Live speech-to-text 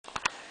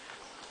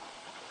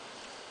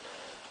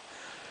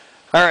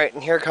Alright,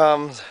 and here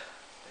comes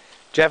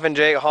Jeff and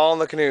Jake hauling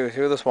the canoe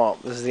through the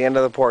swamp. This is the end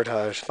of the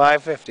portage.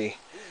 550. He's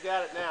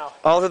got it now.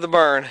 All through the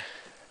burn.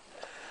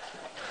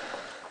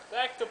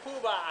 Back to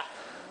Poobah.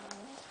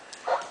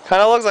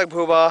 Kinda looks like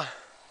Poobah.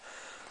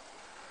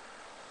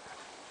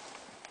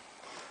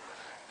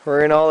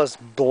 We're in all this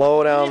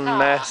blow-down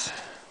mess.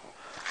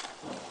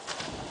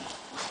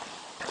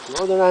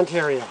 Northern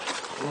Ontario.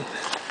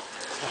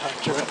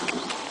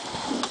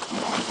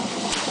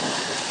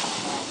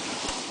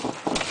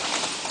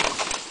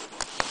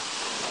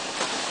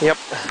 Yep.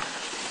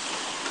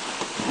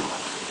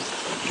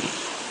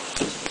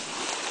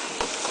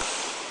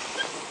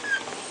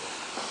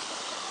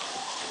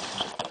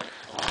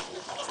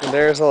 And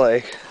there's the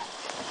lake.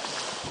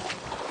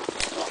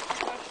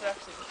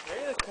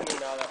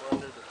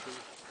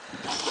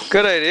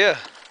 Good idea.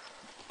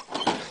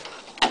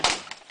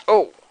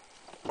 Oh.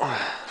 Did I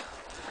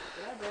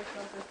break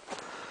something?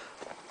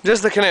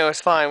 Just the canoe, it's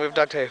fine. We have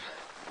duct tape.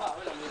 Oh,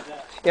 we don't need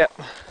that. Yep.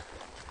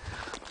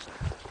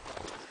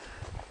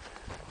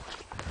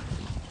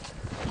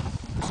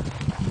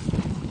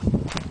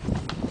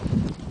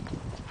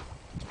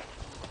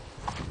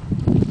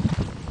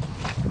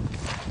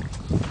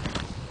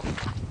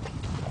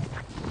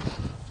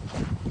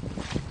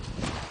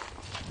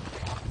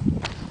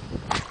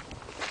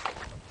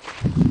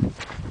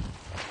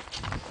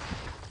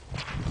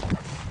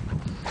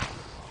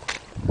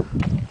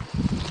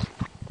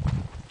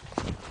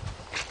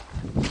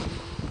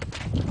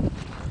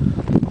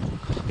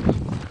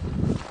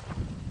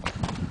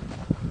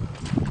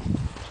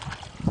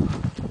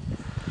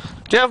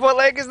 Jeff, what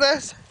lake is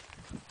this?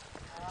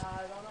 I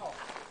don't know.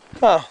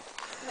 Oh.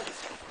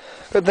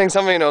 Good thing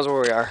somebody knows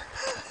where we are.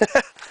 Is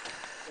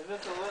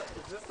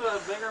this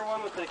the bigger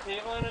one with the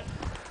cable in it?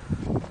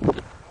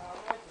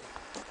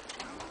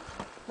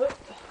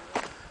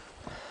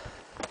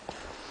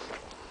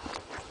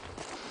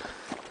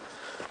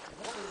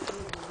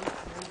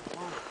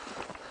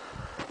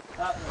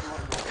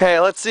 Okay,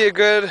 let's see a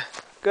good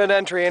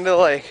entry into the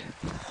lake.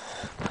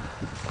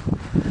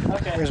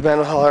 Okay. Here's Ben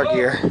with all our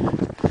gear.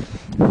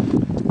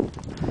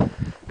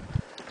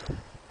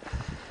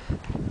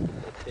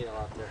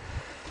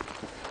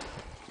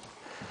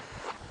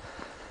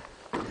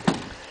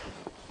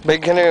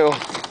 Big canoe.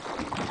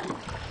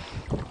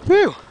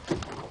 Woo!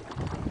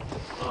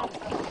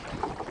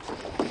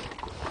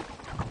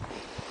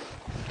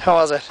 How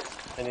was it?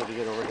 I need to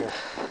get over here.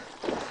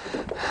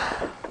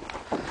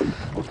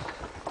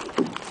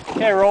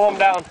 Okay, roll them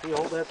down. You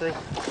hold that thing.